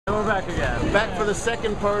back again. Back for the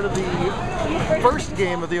second part of the first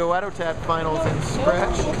game of the Owato-Tat Finals in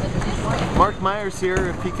Scratch. Mark Myers here,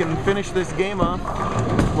 if he can finish this game off,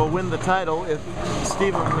 will win the title. If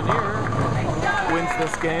Stephen Lanier wins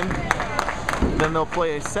this game, then they'll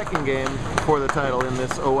play a second game for the title in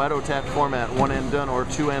this Owato-Tat format, one and done or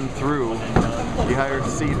two and through. The higher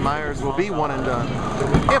seed Myers will be one and done.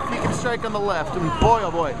 If he can strike on the left, and boy oh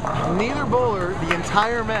boy, neither bowler the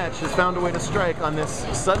entire match has found a way to strike on this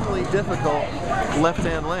suddenly difficult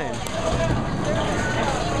left-hand lane.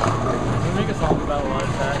 Can we make a song about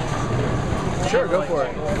Owato-Tat? Sure, go for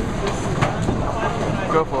it.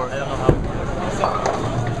 Go for it. I don't know how it works.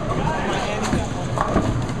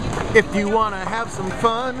 If you want to have some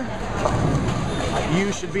fun,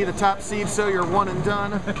 you should be the top seed so you're one and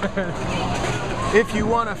done. If you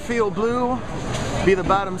want to feel blue, be the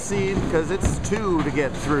bottom seed because it's 2 to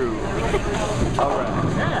get through. Alright.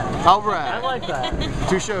 Yeah. Alright. I like that.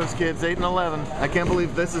 2 shows, kids, 8 and 11. I can't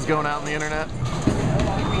believe this is going out on the internet.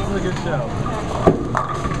 This is a good show.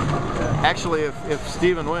 Actually, if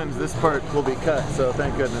Steven wins, this part will be cut, so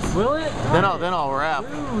thank goodness. Will it? Then I'll rap.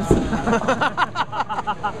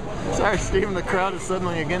 Sorry, Steven, the crowd is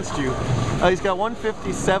suddenly against you. He's got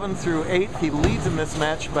 157 through 8. He leads in this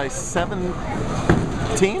match by 17?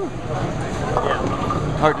 Yeah.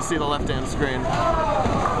 Hard to see the left-hand screen.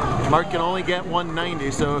 Mark can only get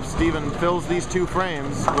 190, so if Steven fills these 2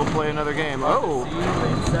 frames, we'll play another game. Oh!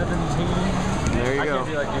 Lane 17. There you go. I can't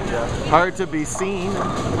be like you, Jeff. Hard to be seen.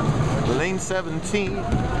 Lane 17.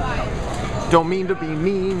 Don't mean to be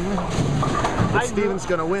mean. But Steven's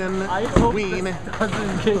gonna win. I hope Ween. this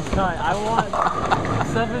doesn't get cut. I want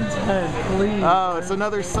 710, please. Oh, it's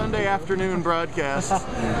another Sunday afternoon broadcast.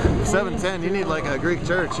 710. You need like a Greek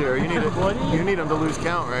church here. You need you need them to lose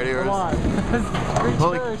count right here. Come on.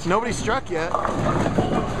 Well, nobody struck yet.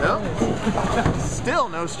 No. Still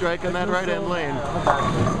no strike in that right-hand lane.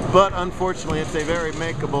 But unfortunately, it's a very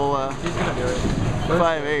makeable He's gonna do it.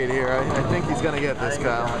 5-8 here. I think he's gonna get this,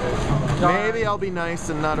 Kyle. Maybe I'll be nice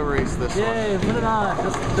and not erase this one. Yay, put it on.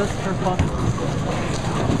 Just for fun.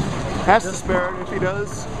 Has to spare it if he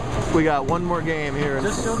does. We got one more game here in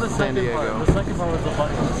Just show the San second Diego. part. The second part was the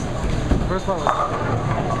funniest. The first part was funny.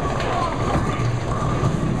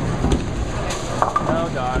 Oh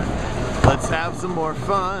god. Let's have some more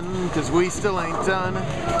fun, because we still ain't done.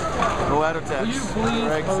 Owato-Tat Will you please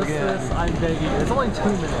strikes post again. this? I'm begging you. It's only 2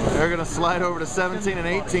 minutes. They're going to slide over to 17 and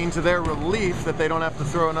 18 to their relief that they don't have to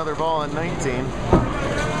throw another ball in 19.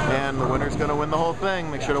 And the winner's going to win the whole thing.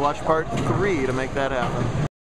 Make sure to watch part 3 to make that happen.